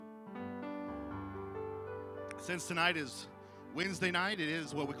Since tonight is Wednesday night, it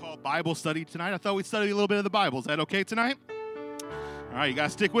is what we call Bible study tonight. I thought we'd study a little bit of the Bible. Is that okay tonight? All right, you got to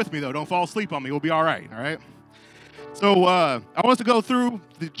stick with me, though. Don't fall asleep on me. We'll be all right, all right? So I want us to go through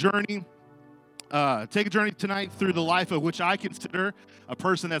the journey, take a journey tonight through the life of which I consider a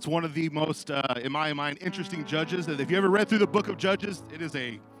person that's one of the most, in my mind, interesting judges. And if you ever read through the book of Judges, it is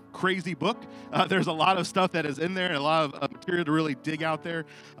a crazy book. There's a lot of stuff that is in there and a lot of material to really dig out there.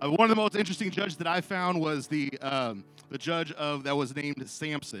 One of the most interesting judges that I found was the judge that was named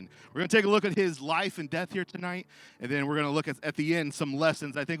Samson. We're going to take a look at his life and death here tonight, and then we're going to look at the end some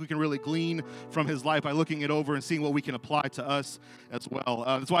lessons I think we can really glean from his life by looking it over and seeing what we can apply to us as well.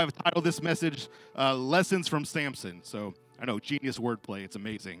 That's why I've titled this message, Lessons from Samson. So I know, genius wordplay. It's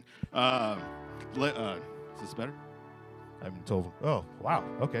amazing. Is this better? I haven't told. Oh, wow.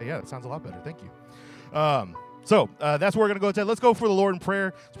 Okay, yeah, that sounds a lot better. Thank you. So that's where we're going to go today. Let's go for the Lord in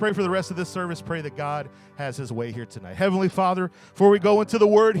prayer. Let's pray for the rest of this service. Pray that God has his way here tonight. Heavenly Father, before we go into the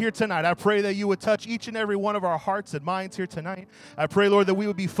word here tonight, I pray that you would touch each and every one of our hearts and minds here tonight. I pray, Lord, that we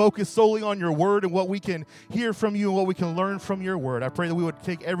would be focused solely on your word and what we can hear from you and what we can learn from your word. I pray that we would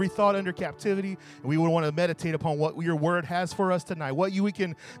take every thought under captivity and we would want to meditate upon what your word has for us tonight, what we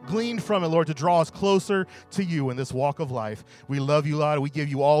can glean from it, Lord, to draw us closer to you in this walk of life. We love you, Lord. We give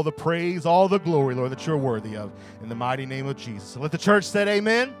you all the praise, all the glory, Lord, that you're worthy of. In the mighty name of Jesus. So let the church say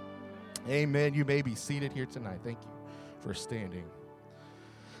amen. Amen. You may be seated here tonight. Thank you for standing.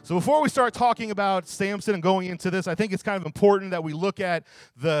 So before we start talking about Samson and going into this, I think it's kind of important that we look at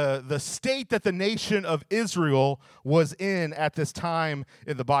the state that the nation of Israel was in at this time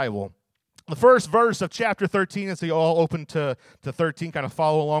in the Bible. The first verse of chapter 13, and so you all open to 13, kind of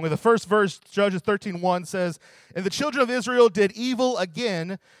follow along with. The first verse, Judges 13:1 says, "And the children of Israel did evil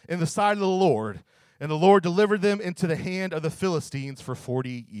again in the sight of the Lord, and the Lord delivered them into the hand of the Philistines for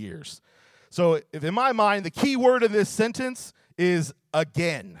 40 years. So if in my mind, the key word in this sentence is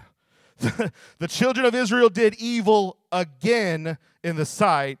again. The children of Israel did evil again in the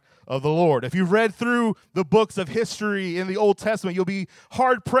sight of the Lord. If you've read through the books of history in the Old Testament, you'll be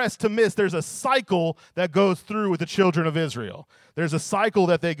hard-pressed to miss there's a cycle that goes through with the children of Israel. There's a cycle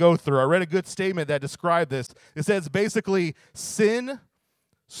that they go through. I read a good statement that described this. It says basically sin,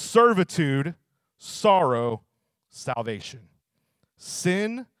 servitude, sorrow, salvation.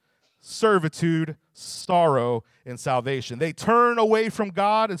 Sin, servitude, sorrow, and salvation. They turn away from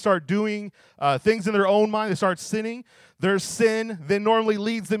God and start doing things in their own mind. They start sinning. Their sin then normally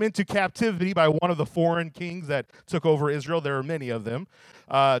leads them into captivity by one of the foreign kings that took over Israel. There are many of them.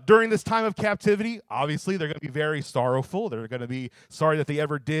 During this time of captivity, obviously, they're going to be very sorrowful. They're going to be sorry that they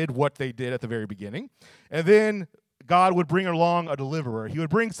ever did what they did at the very beginning. And then God would bring along a deliverer. He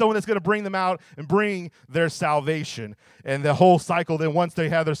would bring someone that's going to bring them out and bring their salvation. And the whole cycle, then once they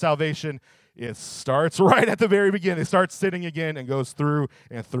have their salvation, it starts right at the very beginning. They start sinning again and goes through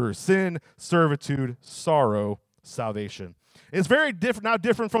and through. Sin, servitude, sorrow, salvation. It's very different, not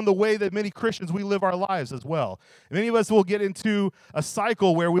different from the way that many Christians, we live our lives as well. Many of us will get into a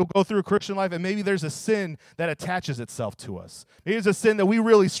cycle where we'll go through a Christian life and maybe there's a sin that attaches itself to us. Maybe there's a sin that we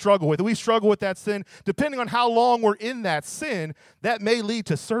really struggle with. And we struggle with that sin. Depending on how long we're in that sin, that may lead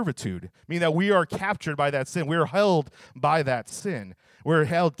to servitude, meaning that we are captured by that sin. We're held by that sin. We're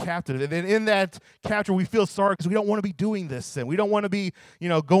held captive. And then in that capture, we feel sorry because we don't want to be doing this sin. We don't want to be,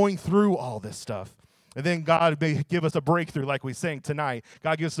 going through all this stuff. And then God may give us a breakthrough like we sang tonight.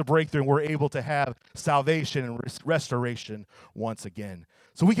 God gives us a breakthrough and we're able to have salvation and restoration once again.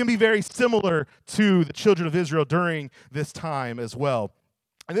 So we can be very similar to the children of Israel during this time as well.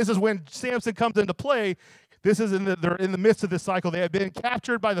 And this is when Samson comes into play. This is they're in the midst of this cycle. They have been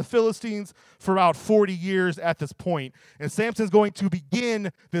captured by the Philistines for about 40 years at this point. And Samson's going to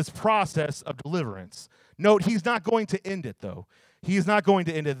begin this process of deliverance. Note, he's not going to end it, though. He's not going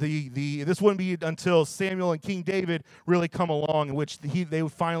to end it. This wouldn't be until Samuel and King David really come along, in which they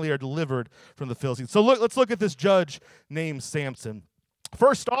finally are delivered from the Philistines. So let's look at this judge named Samson.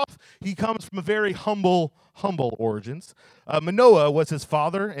 First off, he comes from a very humble origins. Manoah was his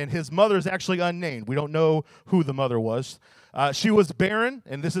father, and his mother is actually unnamed. We don't know who the mother was. She was barren,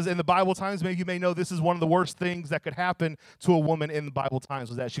 and this is in the Bible times. Maybe you may know this is one of the worst things that could happen to a woman in the Bible times,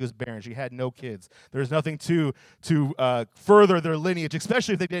 was that she was barren. She had no kids. There's nothing to further their lineage,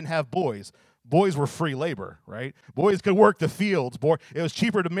 especially if they didn't have boys. Boys were free labor, right? Boys could work the fields. It was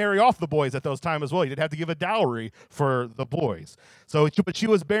cheaper to marry off the boys at those times as well. You didn't have to give a dowry for the boys. But she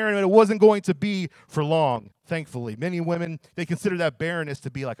was barren, and it wasn't going to be for long, thankfully. Many women, they consider that barrenness to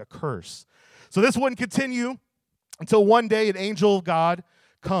be like a curse. So this wouldn't continue until one day an angel of God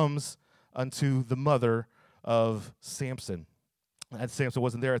comes unto the mother of Samson. And Samson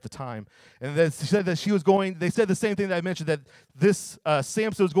wasn't there at the time. And then she said that they said the same thing that I mentioned, that this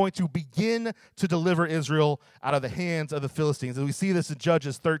Samson was going to begin to deliver Israel out of the hands of the Philistines. And we see this in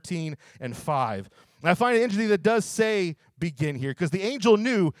Judges 13 and 5. And I find it interesting that it does say begin here, because the angel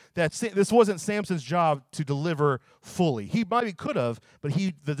knew that this wasn't Samson's job to deliver fully. He maybe could have, but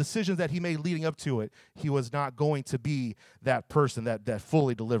the decisions that he made leading up to it, he was not going to be that person that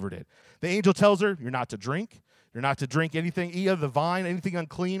fully delivered it. The angel tells her, you're not to drink. You're not to drink anything, eat of the vine, anything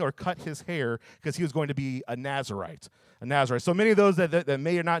unclean, or cut his hair, because he was going to be a Nazirite. A Nazirite. So many of those that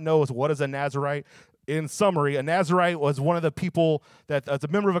may or not know is what is a Nazirite. In summary, a Nazirite was one of the people that, as a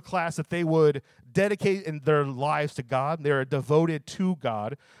member of a class, that they would dedicate in their lives to God. They're devoted to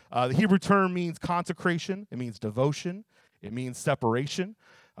God. The Hebrew term means consecration. It means devotion. It means separation.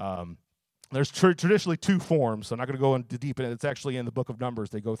 There's traditionally two forms, so I'm not going to go into deep in it. It's actually in the book of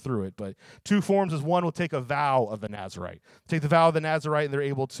Numbers. They go through it. But two forms is one will take a vow of the Nazirite. Take the vow of the Nazirite, and they're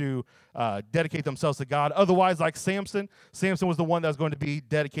able to dedicate themselves to God. Otherwise, like Samson was the one that was going to be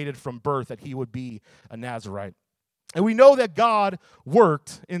dedicated from birth, that he would be a Nazirite. And we know that God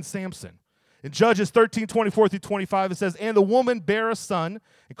worked in Samson. In Judges 13, 24 through 25, it says, and the woman bare a son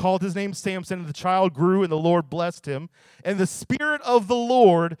and called his name Samson, and the child grew, and the Lord blessed him. And the Spirit of the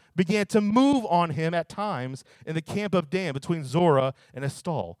Lord began to move on him at times in the camp of Dan between Zorah and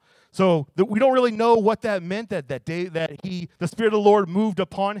Eshtaol. So we don't really know what that meant, that day that the Spirit of the Lord moved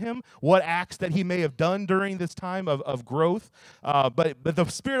upon him, what acts that he may have done during this time of growth. But the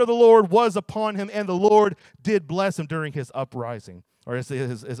Spirit of the Lord was upon him, and the Lord did bless him during his uprising. Or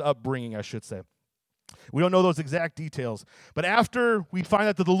his upbringing, I should say. We don't know those exact details. But after we find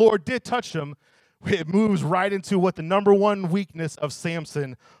out that the Lord did touch him, it moves right into what the number one weakness of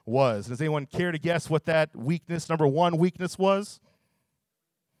Samson was. Does anyone care to guess what that number one weakness was?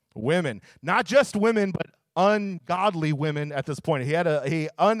 Women. Not just women, but ungodly women at this point. He had a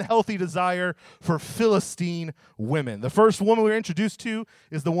unhealthy desire for Philistine women. The first woman we're introduced to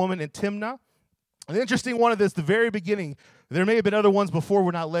is the woman in Timnah. An interesting one of this, the very beginning, there may have been other ones before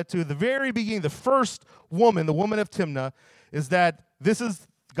we're not led to. The very beginning, the first woman, the woman of Timnah, is that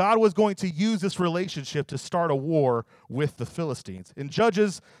God was going to use this relationship to start a war with the Philistines. In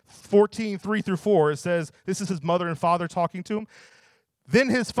Judges 14, 3 through 4, it says, this is his mother and father talking to him. Then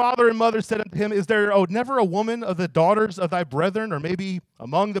his father and mother said unto him, is there never a woman of the daughters of thy brethren, or maybe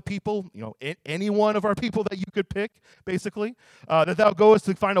among the people, any one of our people that you could pick, basically, that thou goest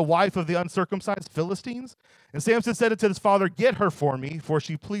to find a wife of the uncircumcised Philistines? And Samson said unto his father, get her for me, for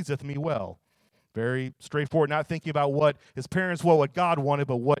she pleaseth me well. Very straightforward, not thinking about what his parents, what God wanted,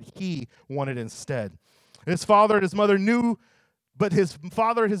 but what he wanted instead. And his father and his mother knew, but his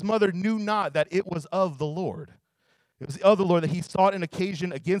father and his mother knew not that it was of the Lord. It was of the Lord that he sought an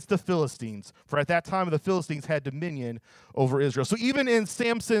occasion against the Philistines, for at that time the Philistines had dominion over Israel. So even in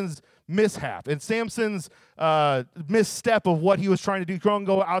Samson's mishap, in Samson's misstep of what he was trying to do,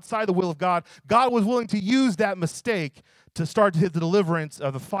 go outside the will of God, God was willing to use that mistake to start the deliverance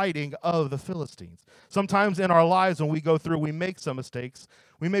of the fighting of the Philistines. Sometimes in our lives when we go through, we make some mistakes.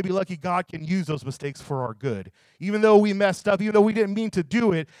 We may be lucky God can use those mistakes for our good. Even though we messed up, even though we didn't mean to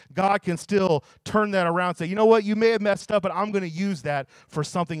do it, God can still turn that around and say, you know what, you may have messed up, but I'm going to use that for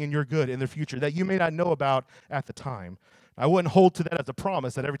something in your good in the future that you may not know about at the time. I wouldn't hold to that as a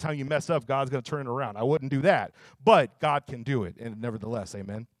promise that every time you mess up, God's going to turn it around. I wouldn't do that. But God can do it, and nevertheless,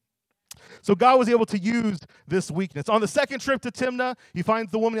 amen. So God was able to use this weakness. On the second trip to Timnah, he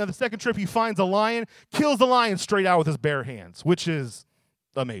finds the woman. On the second trip, he finds a lion, kills the lion straight out with his bare hands, which is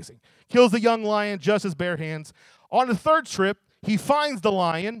amazing. Kills the young lion, just his bare hands. On the third trip, he finds the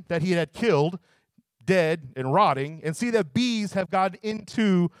lion that he had killed, dead and rotting, and see that bees have gotten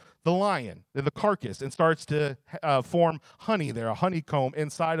into the lion, the carcass, and starts to form honey there, a honeycomb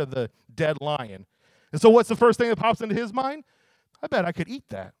inside of the dead lion. And so what's the first thing that pops into his mind? I bet I could eat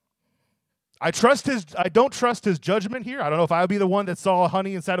that. I don't trust his judgment here. I don't know if I would be the one that saw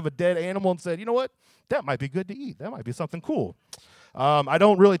honey inside of a dead animal and said, you know what, that might be good to eat. That might be something cool. I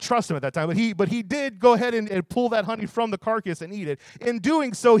don't really trust him at that time, but he did go ahead and pull that honey from the carcass and eat it. In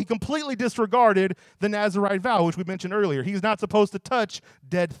doing so, he completely disregarded the Nazirite vow, which we mentioned earlier. He's not supposed to touch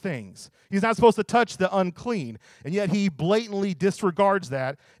dead things. He's not supposed to touch the unclean, and yet he blatantly disregards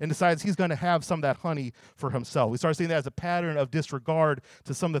that and decides he's going to have some of that honey for himself. We start seeing that as a pattern of disregard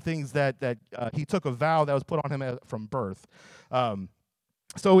to some of the things that he took a vow that was put on him from birth.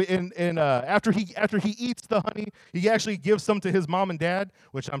 So after he eats the honey, he actually gives some to his mom and dad,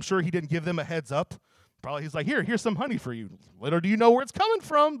 which I'm sure he didn't give them a heads up. Probably he's like, here's some honey for you. Little do you know where it's coming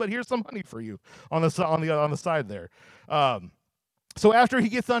from, but here's some honey for you on the side there. So after he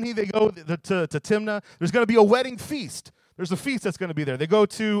gets honey, they go to Timnah. There's going to be a wedding feast. There's a feast that's going to be there. They go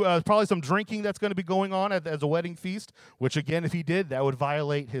to probably some drinking that's going to be going on as a wedding feast, which, again, if he did, that would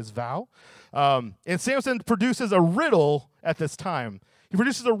violate his vow. And Samson produces a riddle at this time. He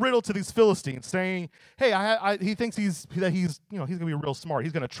produces a riddle to these Philistines, saying, "Hey, he thinks he's going to be real smart.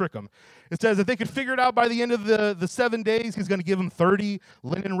 He's going to trick them." It says if they could figure it out by the end of the 7 days, he's going to give them 30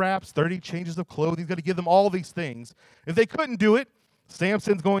 linen wraps, 30 changes of clothes. He's going to give them all these things. If they couldn't do it, they have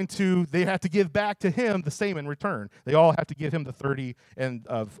to give back to him the same in return. They all have to give him the 30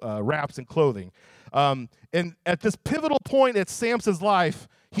 of wraps and clothing. And at this pivotal point at Samson's life,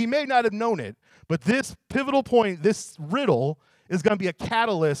 he may not have known it, but this pivotal point, this riddle, is going to be a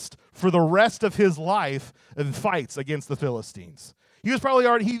catalyst for the rest of his life in fights against the Philistines. He was probably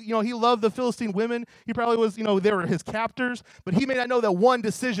already, he loved the Philistine women. He probably was, they were his captors, but he may not know that one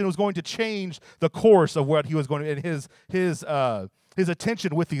decision was going to change the course of what he was going to, and his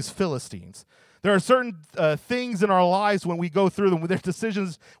attention with these Philistines. There are certain things in our lives when we go through them, there's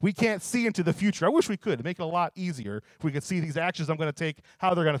decisions we can't see into the future. I wish we could. It'd make it a lot easier if we could see these actions I'm going to take,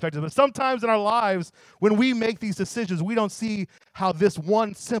 how they're going to affect us. But sometimes in our lives, when we make these decisions, we don't see how this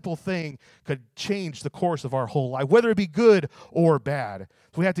one simple thing could change the course of our whole life, whether it be good or bad.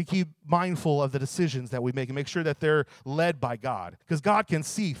 So we have to keep mindful of the decisions that we make and make sure that they're led by God, because God can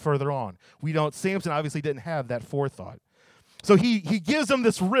see further on. Samson obviously didn't have that forethought. So he gives them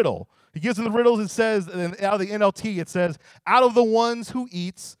this riddle. He gives them the riddles. It says, and out of the NLT, it says, out of the ones who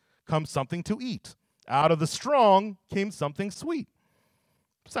eats comes something to eat. Out of the strong came something sweet.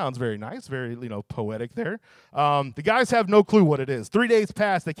 Sounds very nice, very, poetic there. The guys have no clue what it is. 3 days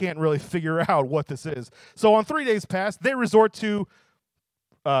pass, they can't really figure out what this is. So on 3 days past, they resort to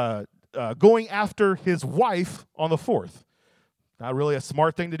going after his wife on the fourth. Not really a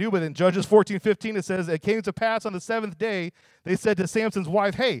smart thing to do, but in Judges 14:15, it says, it came to pass on the seventh day, they said to Samson's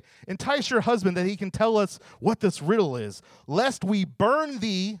wife, "Hey, entice your husband that he can tell us what this riddle is, lest we burn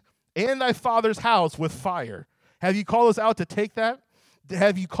thee and thy father's house with fire. Have you called us out to take that?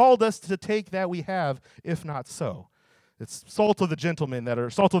 Have you called us to take that we have, if not so?" It's salt of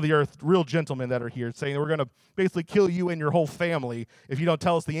the earth, real gentlemen that are here, saying we're going to basically kill you and your whole family if you don't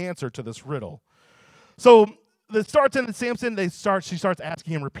tell us the answer to this riddle. So it starts in Samson. She starts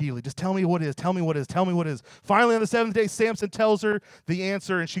asking him repeatedly, just tell me what it is, tell me what it is, tell me what it is. Finally, on the seventh day, Samson tells her the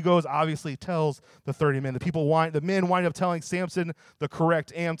answer, and she obviously tells the 30 men. The men wind up telling Samson the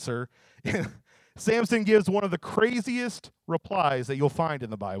correct answer. Samson gives one of the craziest replies that you'll find in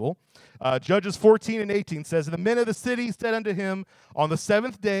the Bible. Judges 14:18 says, "And the men of the city said unto him, on the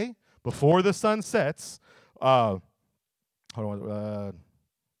seventh day, before the sun sets,"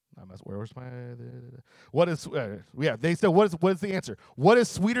 where's my? They said, what is the answer? "What is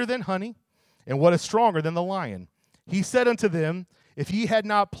sweeter than honey, and what is stronger than the lion? He said unto them, if ye had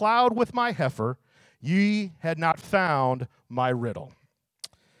not plowed with my heifer, ye had not found my riddle."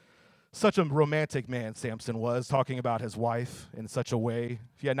 Such a romantic man Samson was, talking about his wife in such a way.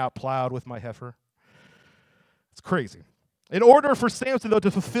 If you had not plowed with my heifer. It's crazy. In order for Samson, though,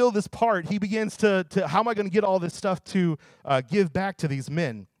 to fulfill this part, he begins to how am I going to get all this stuff to give back to these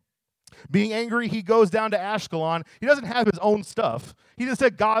men? Being angry, he goes down to Ashkelon. He doesn't have his own stuff. He just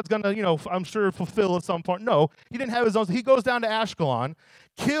said God's going to, I'm sure, fulfill at some point. No, he didn't have his own. He goes down to Ashkelon,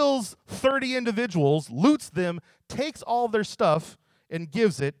 kills 30 individuals, loots them, takes all their stuff, and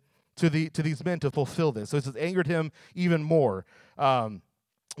gives it to these men to fulfill this. So it's angered him even more.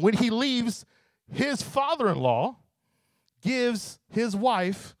 When he leaves, his father-in-law gives his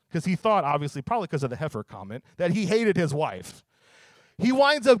wife, because he thought, obviously, probably because of the heifer comment, that he hated his wife. He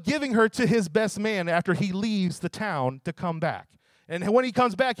winds up giving her to his best man after he leaves the town to come back. And when he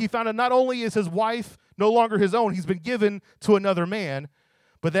comes back, he found out not only is his wife no longer his own, he's been given to another man,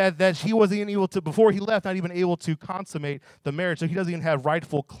 but that he wasn't even able to, before he left, not even able to consummate the marriage. So he doesn't even have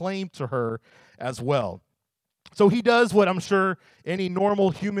rightful claim to her as well. So he does what I'm sure any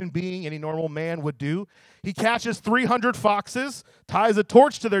normal human being, any normal man would do. He catches 300 foxes, ties a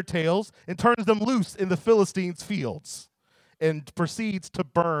torch to their tails, and turns them loose in the Philistines' fields, and proceeds to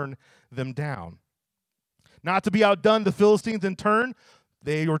burn them down. Not to be outdone, the Philistines in turn,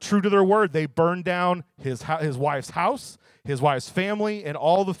 they were true to their word. They burned down his wife's house, his wife's family, and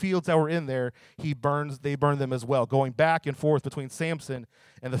all the fields that were in there. They burned them as well, going back and forth between Samson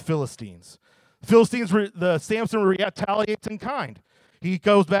and the Philistines. Samson retaliates in kind. He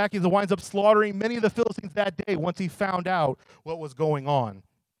goes back, he winds up slaughtering many of the Philistines that day once he found out what was going on.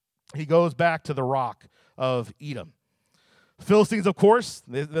 He goes back to the rock of Edom. Philistines, of course,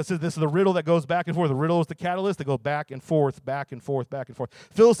 this is the riddle that goes back and forth. The riddle is the catalyst. They go back and forth, back and forth, back and forth.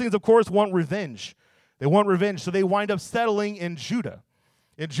 Philistines, of course, want revenge. They want revenge, so they wind up settling in Judah.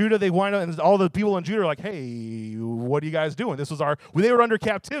 In Judah, they wind up, and all the people in Judah are like, hey, what are you guys doing? They were under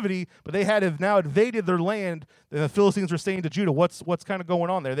captivity, but they had now invaded their land, and the Philistines were saying to Judah, what's kind of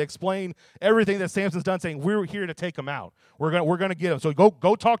going on there? They explain everything that Samson's done, saying, we're here to take him out. We're gonna get him. So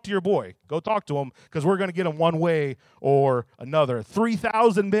go talk to your boy. Go talk to him, because we're gonna get him one way or another.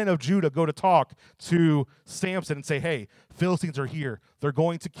 3,000 men of Judah go to talk to Samson and say, hey, Philistines are here. They're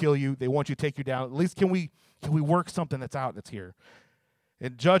going to kill you. They want you to take you down. At least can we work something that's here?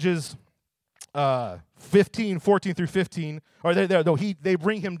 In Judges 15, 14 through 15, or they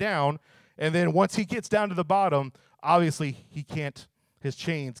bring him down, and then once he gets down to the bottom, obviously his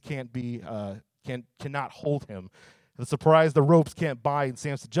chains cannot hold him. The surprise, the ropes can't bind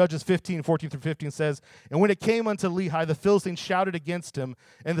Samson. Judges 15, 14 through 15 says, and when it came unto Lehi, the Philistines shouted against him,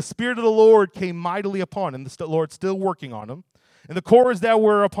 and the Spirit of the Lord came mightily upon him, the Lord still working on him. And the cords that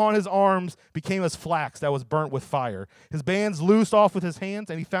were upon his arms became as flax that was burnt with fire. His bands loosed off with his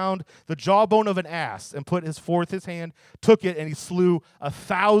hands, and he found the jawbone of an ass, and put forth his hand, took it, and he slew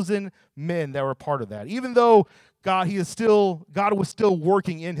 1,000 men that were part of that. Even though God was still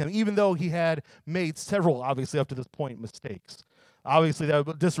working in him, even though he had made several, obviously up to this point, mistakes. Obviously,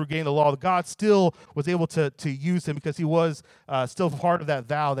 that disregarding the law, God still was able to use him because he was still part of that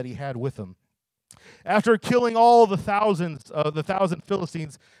vow that he had with him. After killing all the 1,000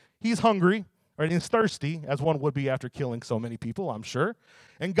 Philistines, he's hungry, right? He's thirsty, as one would be after killing so many people, I'm sure.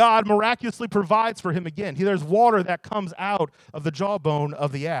 And God miraculously provides for him again. There's water that comes out of the jawbone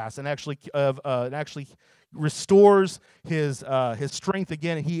of the ass and actually restores his strength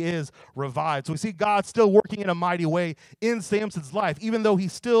again, and he is revived. So we see God still working in a mighty way in Samson's life. Even though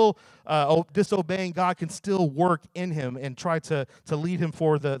he's still disobeying, God can still work in him and try to lead him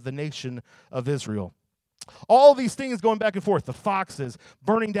for the nation of Israel. All these things going back and forth, the foxes,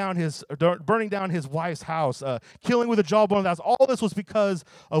 burning down his wife's house, killing with a jawbone of the house, all this was because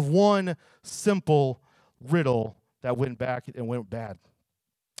of one simple riddle that went back and went bad.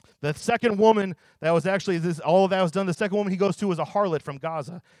 The second woman that was actually all of that was done. The second woman he goes to was a harlot from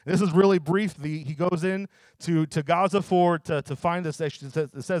Gaza. This is really brief. He goes in to Gaza to find this.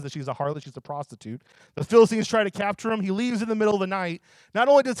 It says that she's a harlot. She's a prostitute. The Philistines try to capture him. He leaves in the middle of the night. Not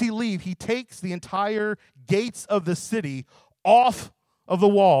only does he leave, he takes the entire gates of the city off of the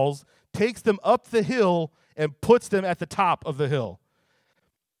walls, takes them up the hill, and puts them at the top of the hill.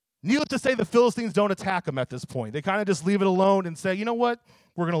 Needless to say, the Philistines don't attack him at this point. They kind of just leave it alone and say, you know what?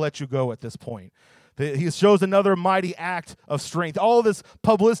 We're going to let you go at this point. He shows another mighty act of strength. All this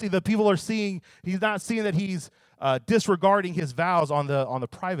publicity that people are seeing, he's not seeing that he's disregarding his vows on the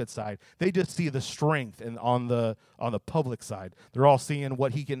private side. They just see the strength and on the public side. They're all seeing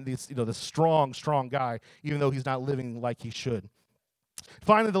what he can, the strong guy, even though he's not living like he should.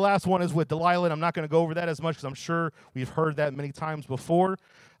 Finally, the last one is with Delilah, and I'm not going to go over that as much because I'm sure we've heard that many times before.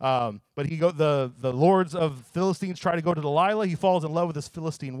 But the lords of Philistines try to go to Delilah. He falls in love with this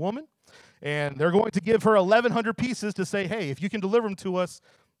Philistine woman, and they're going to give her 1,100 pieces to say, hey, if you can deliver them to us,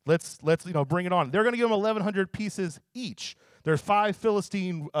 let's bring it on. They're going to give them 1,100 pieces each. There are 5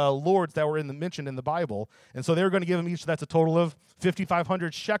 Philistine lords that were mentioned in the Bible, and so they were going to give them each. That's a total of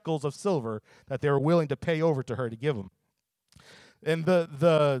 5,500 shekels of silver that they were willing to pay over to her to give them. And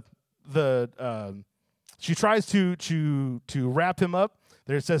she tries to wrap him up.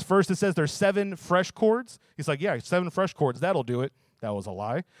 It says there's 7 fresh cords. He's like, yeah, 7 fresh cords, that'll do it. That was a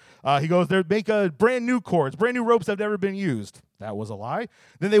lie. He goes, they make brand new cords, brand new ropes that have never been used. That was a lie.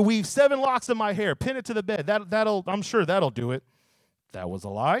 Then they weave 7 locks of my hair, pin it to the bed. I'm sure that'll do it. That was a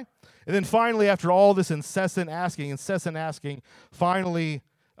lie. And then finally, after all this incessant asking, finally,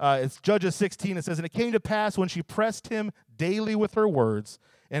 it's Judges 16. It says, and it came to pass when she pressed him daily with her words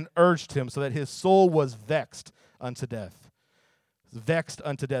and urged him so that his soul was vexed unto death.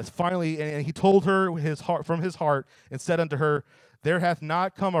 Finally, and he told her from his heart and said unto her, there hath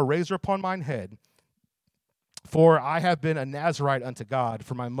not come a razor upon mine head, for I have been a Nazarite unto God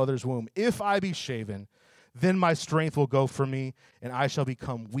from my mother's womb. If I be shaven, then my strength will go from me, and I shall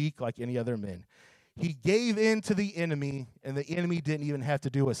become weak like any other man. He gave in to the enemy, and the enemy didn't even have to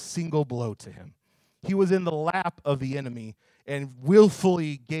do a single blow to him. He was in the lap of the enemy and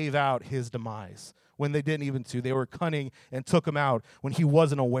willfully gave out his demise when they didn't even to. They were cunning and took him out when he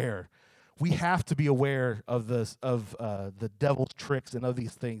wasn't aware. We have to be aware of the devil's tricks and of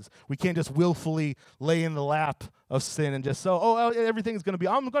these things. We can't just willfully lay in the lap of sin and just say, everything's going to be,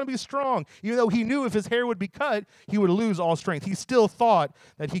 I'm going to be strong. Even though he knew if his hair would be cut, he would lose all strength. He still thought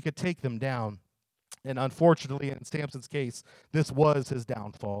that he could take them down. And unfortunately, in Samson's case, this was his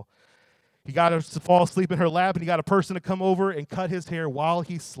downfall. He got her to fall asleep in her lap, and he got a person to come over and cut his hair while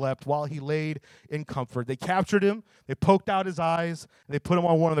he slept, while he laid in comfort. They captured him, they poked out his eyes, and they put him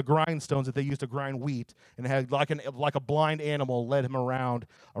on one of the grindstones that they used to grind wheat, and had like a blind animal led him around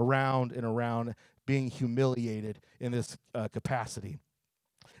and around, being humiliated in this capacity.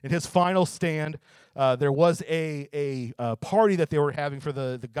 In his final stand, there was a party that they were having for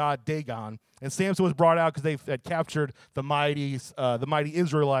the god Dagon, and Samson was brought out because they had captured the mighty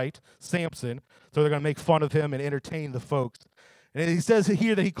Israelite Samson. So they're going to make fun of him and entertain the folks. And he says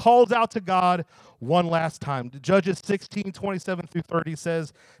here that he calls out to God one last time. Judges 16:27-30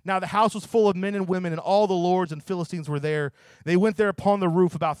 says, "Now the house was full of men and women, and all the lords and Philistines were there. They went there upon the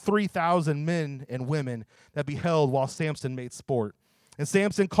roof, about 3,000 men and women that beheld while Samson made sport. And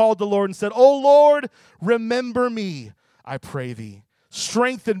Samson called the Lord and said, O Lord, remember me, I pray thee.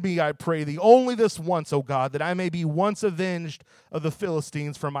 Strengthen me, I pray thee, only this once, O God, that I may be once avenged of the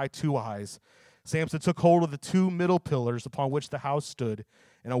Philistines for my 2 eyes. Samson took hold of the 2 middle pillars upon which the house stood,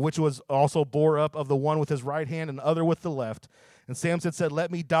 and on which was also bore up of the one with his right hand and the other with the left. And Samson said,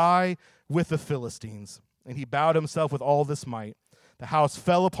 Let me die with the Philistines. And he bowed himself with all this might. The house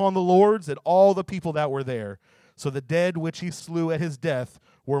fell upon the lords and all the people that were there. So the dead which he slew at his death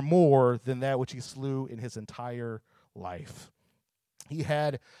were more than that which he slew in his entire life." He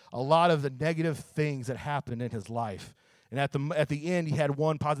had a lot of the negative things that happened in his life. And at the end, he had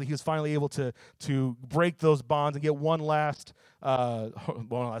one positive. He was finally able to break those bonds and get one last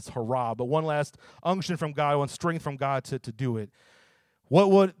hurrah, but one last unction from God, one strength from God to do it.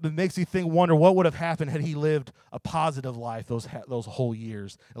 It makes you wonder what would have happened had he lived a positive life those whole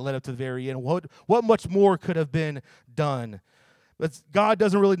years and led up to the very end. What much more could have been done? But God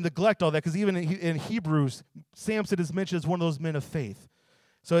doesn't really neglect all that, because even in Hebrews, Samson is mentioned as one of those men of faith.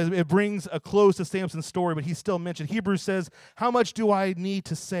 So it brings a close to Samson's story, but he's still mentioned. Hebrews says, "How much do I need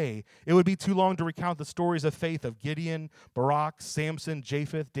to say? It would be too long to recount the stories of faith of Gideon, Barak, Samson,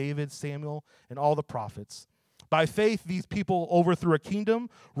 Japheth, David, Samuel, and all the prophets. By faith, these people overthrew a kingdom,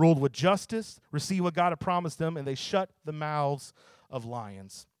 ruled with justice, received what God had promised them, and they shut the mouths of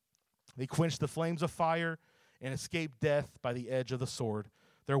lions. They quenched the flames of fire and escaped death by the edge of the sword.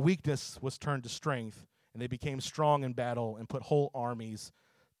 Their weakness was turned to strength, and they became strong in battle and put whole armies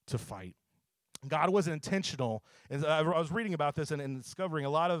to fight." God was intentional. And I was reading about this and discovering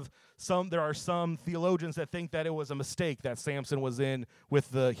there are some theologians that think that it was a mistake that Samson was in with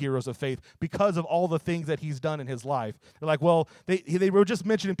the heroes of faith because of all the things that he's done in his life. They're like, well, they were just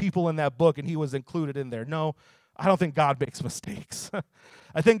mentioning people in that book and he was included in there. No, I don't think God makes mistakes.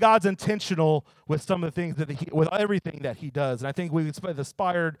 I think God's intentional with some of the things with everything that he does. And I think we the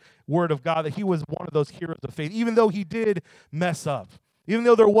inspired word of God that he was one of those heroes of faith, even though he did mess up. Even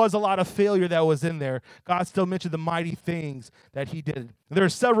though there was a lot of failure that was in there, God still mentioned the mighty things that he did. And there are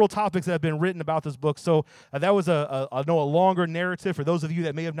several topics that have been written about this book. So that was a longer narrative for those of you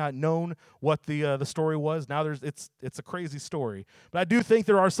that may have not known what the story was. Now it's a crazy story. But I do think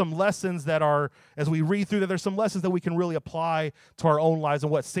there are some lessons that are, as we read through that, there's some lessons that we can really apply to our own lives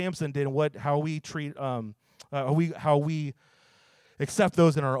and what Samson did and how we treat how we accept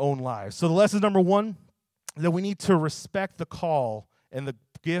those in our own lives. So the lesson number 1 is that we need to respect the call and the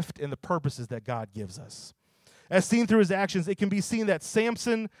gift and the purposes that God gives us. As seen through his actions, it can be seen that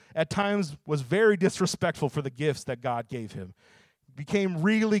Samson at times was very disrespectful for the gifts that God gave him. Became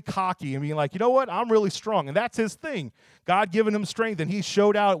really cocky and being like, you know what, I'm really strong. And that's his thing. God given him strength, and he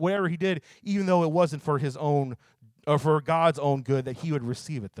showed out whatever he did, even though it wasn't for his own or for God's own good that he would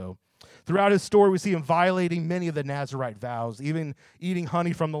receive it, though. Throughout his story, we see him violating many of the Nazirite vows, even eating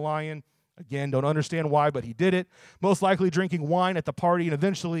honey from the lion. Again, don't understand why, but he did it. Most likely drinking wine at the party and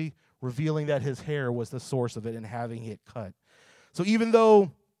eventually revealing that his hair was the source of it and having it cut. So even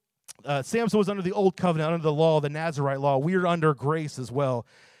though Samson was under the old covenant, under the law, the Nazirite law, we are under grace as well.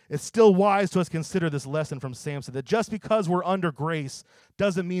 It's still wise to us consider this lesson from Samson, that just because we're under grace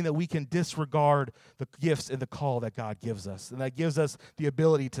doesn't mean that we can disregard the gifts and the call that God gives us, and that gives us the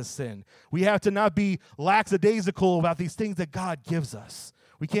ability to sin. We have to not be lackadaisical about these things that God gives us.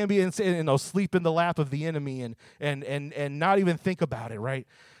 We can't be sleep in the lap of the enemy and not even think about it, right?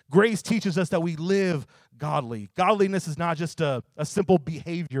 Grace teaches us that we live godly. Godliness is not just a simple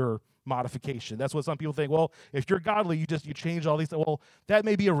behavior modification. That's what some people think. Well, if you're godly, you change all these things. Well, that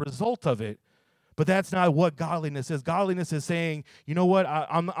may be a result of it, but that's not what godliness is. Godliness is saying, you know what,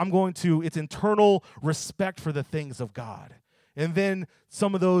 it's internal respect for the things of God. And then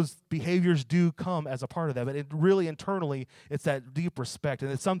some of those behaviors do come as a part of that. But it really internally, it's that deep respect.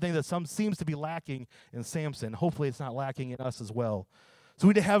 And it's something that seems to be lacking in Samson. Hopefully it's not lacking in us as well. So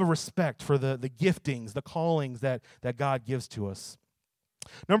we need to have a respect for the giftings, the callings that God gives to us.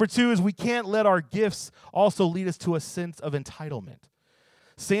 Number 2 is we can't let our gifts also lead us to a sense of entitlement.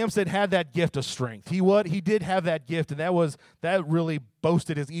 Samson had that gift of strength. He did have that gift, and that really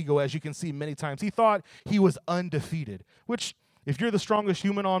boasted his ego, as you can see many times. He thought he was undefeated, which, if you're the strongest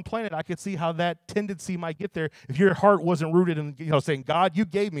human on planet, I could see how that tendency might get there if your heart wasn't rooted in, saying, God, you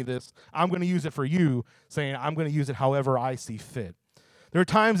gave me this. I'm going to use it for you, saying, I'm going to use it however I see fit. There are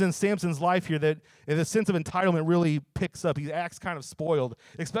times in Samson's life here that the sense of entitlement really picks up. He acts kind of spoiled,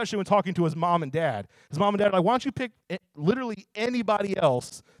 especially when talking to his mom and dad. His mom and dad are like, why don't you pick literally anybody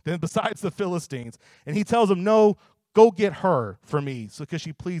else besides the Philistines? And he tells them, no, go get her for me because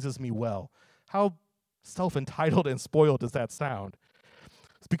she pleases me well. How self-entitled and spoiled does that sound?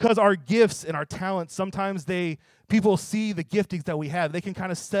 It's because our gifts and our talents, sometimes people see the giftings that we have. They can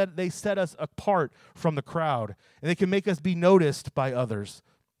kind of set us apart from the crowd, and they can make us be noticed by others.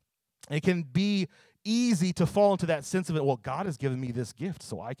 It can be easy to fall into that sense of it. Well, God has given me this gift,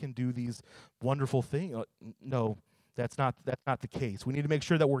 so I can do these wonderful things. No, that's not the case. We need to make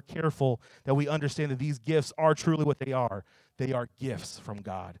sure that we're careful, that we understand that these gifts are truly what they are. They are gifts from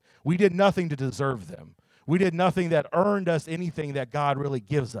God. We did nothing to deserve them. We did nothing that earned us anything that God really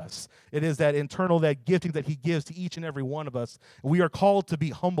gives us. It is that internal, that gifting that he gives to each and every one of us. We are called to be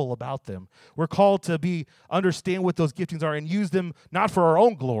humble about them. We're called to understand what those giftings are and use them not for our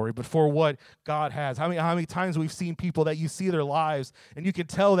own glory, but for what God has. How many times we've seen people that you see their lives and you can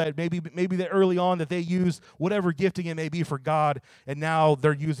tell that maybe that early on that they use whatever gifting it may be for God, and now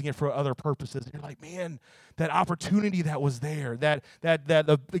they're using it for other purposes. And you're like, man, that opportunity that was there,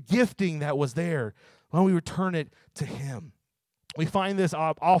 the gifting that was there, why don't we return it to him? We find this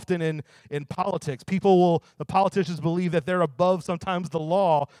often in politics. The politicians believe that they're above sometimes the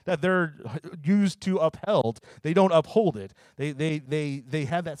law that they're used to upheld. They don't uphold it. They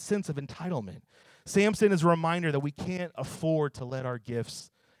have that sense of entitlement. Samson is a reminder that we can't afford to let our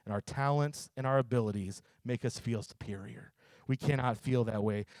gifts and our talents and our abilities make us feel superior. We cannot feel that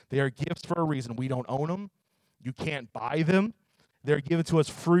way. They are gifts for a reason. We don't own them. You can't buy them. They're given to us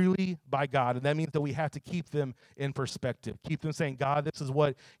freely by God, and that means that we have to keep them in perspective. Keep them saying, God, this is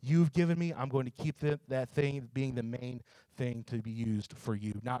what you've given me. I'm going to keep that thing being the main thing to be used for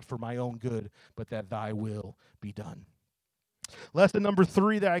you, not for my own good, but that thy will be done. Lesson number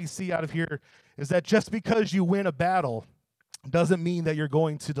 3 that I see out of here is that just because you win a battle doesn't mean that you're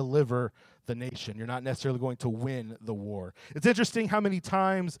going to deliver the nation. You're not necessarily going to win the war. It's interesting how many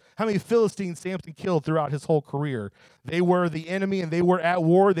Philistines Samson killed throughout his whole career. They were the enemy and they were at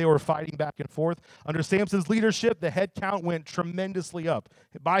war. They were fighting back and forth. Under Samson's leadership, the head count went tremendously up.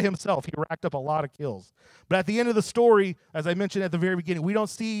 By himself, he racked up a lot of kills. But at the end of the story, as I mentioned at the very beginning, we don't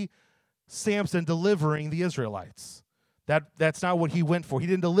see Samson delivering the Israelites. That's not what he went for. He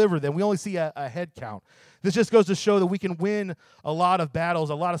didn't deliver them. We only see a head count. This just goes to show that we can win a lot of battles,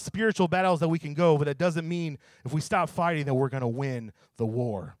 a lot of spiritual battles that we can go, but that doesn't mean if we stop fighting that we're going to win the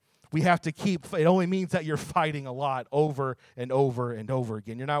war. We have to it only means that you're fighting a lot over and over and over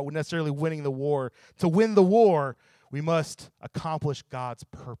again. You're not necessarily winning the war. To win the war, we must accomplish God's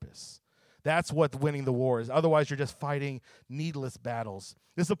purpose. That's what winning the war is. Otherwise, you're just fighting needless battles.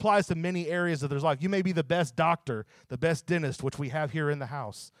 This applies to many areas of their life. You may be the best doctor, the best dentist, which we have here in the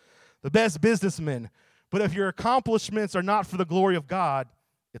house, the best businessman, but if your accomplishments are not for the glory of God,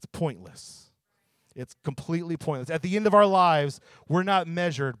 it's pointless. It's completely pointless. At the end of our lives, we're not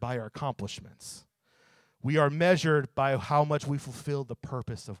measured by our accomplishments. We are measured by how much we fulfilled the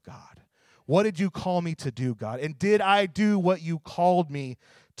purpose of God. What did you call me to do, God? And did I do what you called me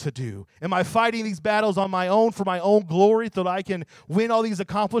to do? Am I fighting these battles on my own for my own glory so that I can win all these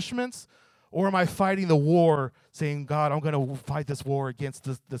accomplishments? Or am I fighting the war saying, God, I'm going to fight this war against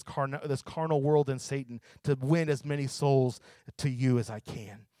this carnal world and Satan to win as many souls to you as I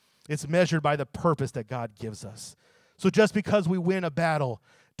can? It's measured by the purpose that God gives us. So just because we win a battle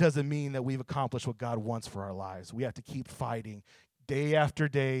doesn't mean that we've accomplished what God wants for our lives. We have to keep fighting day after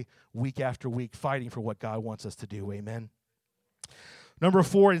day, week after week, fighting for what God wants us to do. Amen. Number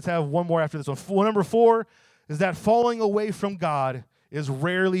 4, let's have one more after this one. Number 4 is that falling away from God is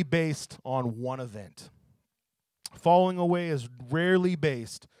rarely based on one event. Falling away is rarely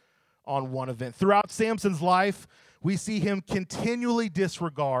based on one event. Throughout Samson's life, we see him continually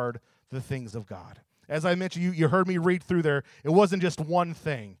disregard the things of God. As I mentioned, you heard me read through there. It wasn't just one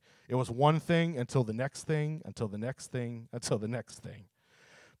thing. It was one thing until the next thing, until the next thing, until the next thing.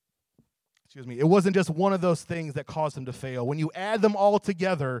 It wasn't just one of those things that caused him to fail. When you add them all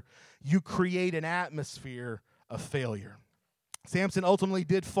together, you create an atmosphere of failure. Samson ultimately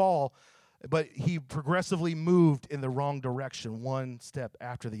did fall but he progressively moved in the wrong direction, one step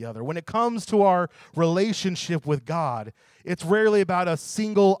after the other. When it comes to our relationship with God, it's rarely about a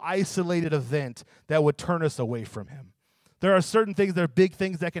single isolated event that would turn us away from him. There are certain things, there are big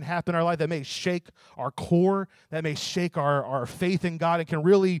things that can happen in our life that may shake our core, that may shake our faith in God, and can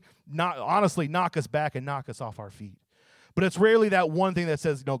really honestly knock us back and knock us off our feet. But it's rarely that one thing that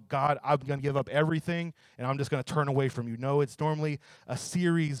says, God, I'm going to give up everything, and I'm just going to turn away from you. No, it's normally a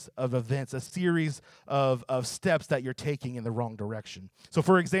series of events, a series of steps that you're taking in the wrong direction. So,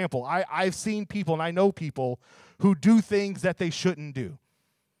 for example, I've seen people, and I know people, who do things that they shouldn't do,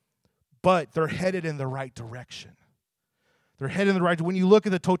 but they're headed in the right direction. They're headed in the right direction. When you look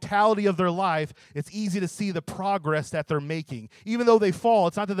at the totality of their life, it's easy to see the progress that they're making. Even though they fall,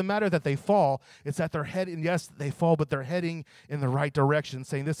 it's not that the matter that they fall, it's that they're heading, yes, they fall, but they're heading in the right direction,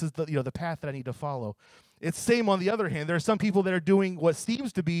 saying this is the path that I need to follow. It's same on the other hand. There are some people that are doing what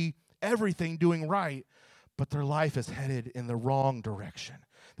seems to be everything doing right, but their life is headed in the wrong direction.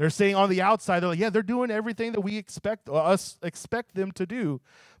 They're saying on the outside, they're like, yeah, they're doing everything that we expect them to do,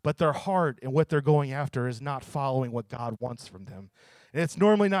 but their heart and what they're going after is not following what God wants from them. And it's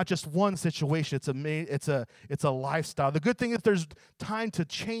normally not just one situation, it's a lifestyle. The good thing is there's time to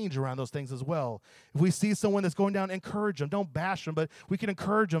change around those things as well. If we see someone that's going down, encourage them. Don't bash them, but we can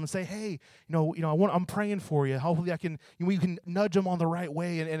encourage them and say, hey, I'm praying for you. Hopefully we can nudge them on the right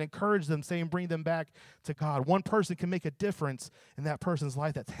way and encourage them, saying bring them back to God. One person can make a difference in that person's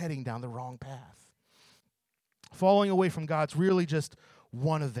life that's heading down the wrong path. Falling away from God's really just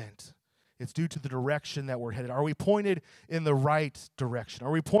one event. It's due to the direction that we're headed. Are we pointed in the right direction?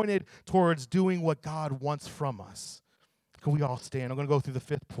 Are we pointed towards doing what God wants from us? Can we all stand? I'm going to go through the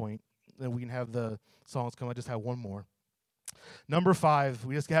fifth point, then we can have the songs come. I just have one more. Number 5,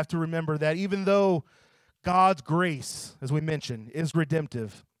 we just have to remember that even though God's grace, as we mentioned, is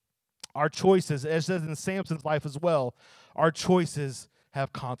redemptive, our choices, as it says in Samson's life as well, our choices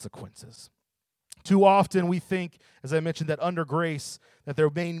have consequences. Too often we think, as I mentioned, that under grace, that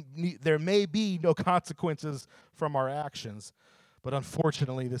there may be no consequences from our actions. But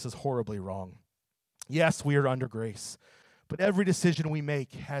unfortunately, this is horribly wrong. Yes, we are under grace, but every decision we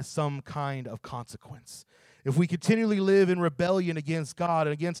make has some kind of consequence. If we continually live in rebellion against God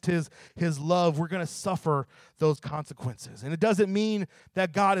and against His love, we're going to suffer those consequences. And it doesn't mean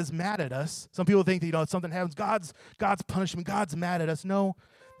that God is mad at us. Some people think that something happens, God's punishment, God's mad at us. No,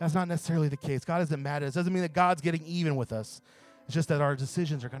 that's not necessarily the case. God isn't mad at us. It doesn't mean that God's getting even with us. It's just that our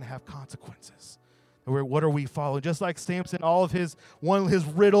decisions are going to have consequences. What are we following? Just like Samson, all of his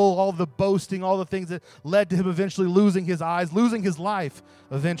riddle, all the boasting, all the things that led to him eventually losing his eyes, losing his life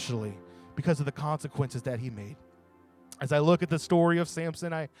eventually because of the consequences that he made. As I look at the story of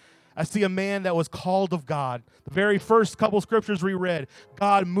Samson, I see a man that was called of God. The very first couple scriptures we read,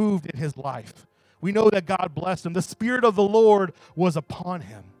 God moved in his life. We know that God blessed him. The Spirit of the Lord was upon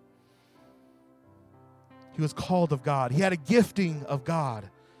him. He was called of God. He had a gifting of God,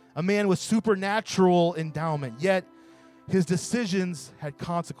 a man with supernatural endowment, yet his decisions had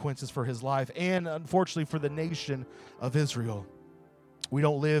consequences for his life and, unfortunately, for the nation of Israel. We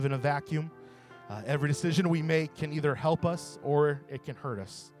don't live in a vacuum. Every decision we make can either help us or it can hurt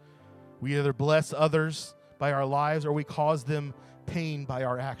us. We either bless others by our lives or we cause them pain by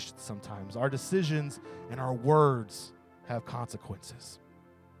our actions sometimes. Our decisions and our words have consequences.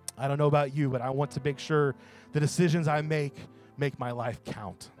 I don't know about you, but I want to make sure the decisions I make my life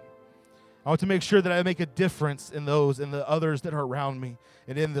count. I want to make sure that I make a difference in the others that are around me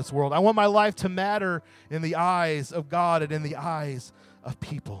and in this world. I want my life to matter in the eyes of God and in the eyes of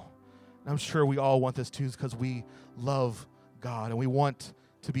people. And I'm sure we all want this too because we love God and we want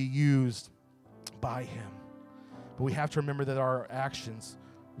to be used by Him. But we have to remember that our actions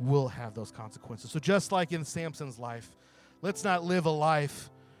will have those consequences. So just like in Samson's life, let's not live a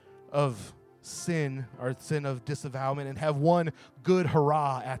life of sin or sin of disavowalment and have one good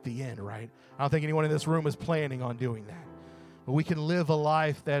hurrah at the end, right? I don't think anyone in this room is planning on doing that. But we can live a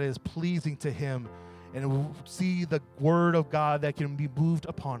life that is pleasing to Him and see the Word of God that can be moved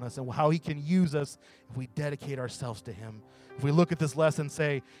upon us and how He can use us if we dedicate ourselves to Him. If we look at this lesson and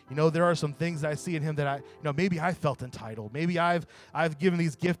say, there are some things that I see in Him that maybe I felt entitled. Maybe I've given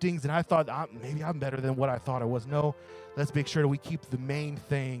these giftings and I thought maybe I'm better than what I thought I was. No, let's make sure that we keep the main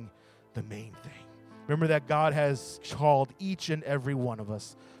thing the main thing. Remember that God has called each and every one of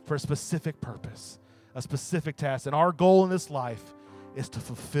us for a specific purpose, a specific task. And our goal in this life is to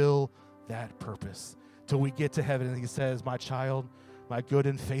fulfill that purpose till we get to heaven. And He says, my child, my good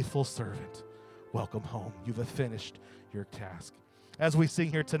and faithful servant, welcome home. You've finished your task. as we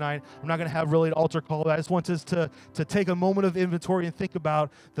sing here tonight. I'm not going to have really an altar call. I just want us to take a moment of inventory and think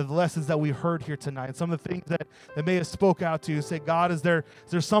about the lessons that we heard here tonight. Some of the things that may have spoke out to you. Say, God, is there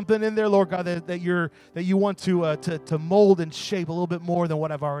something in there, Lord God, that you want to mold and shape a little bit more than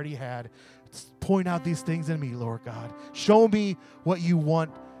what I've already had? Point out these things in me, Lord God. Show me what you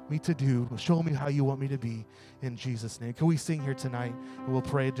want me to do. Show me how you want me to be. In Jesus' name. Can we sing here tonight? And we'll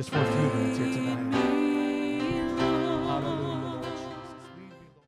pray just for a few minutes here tonight.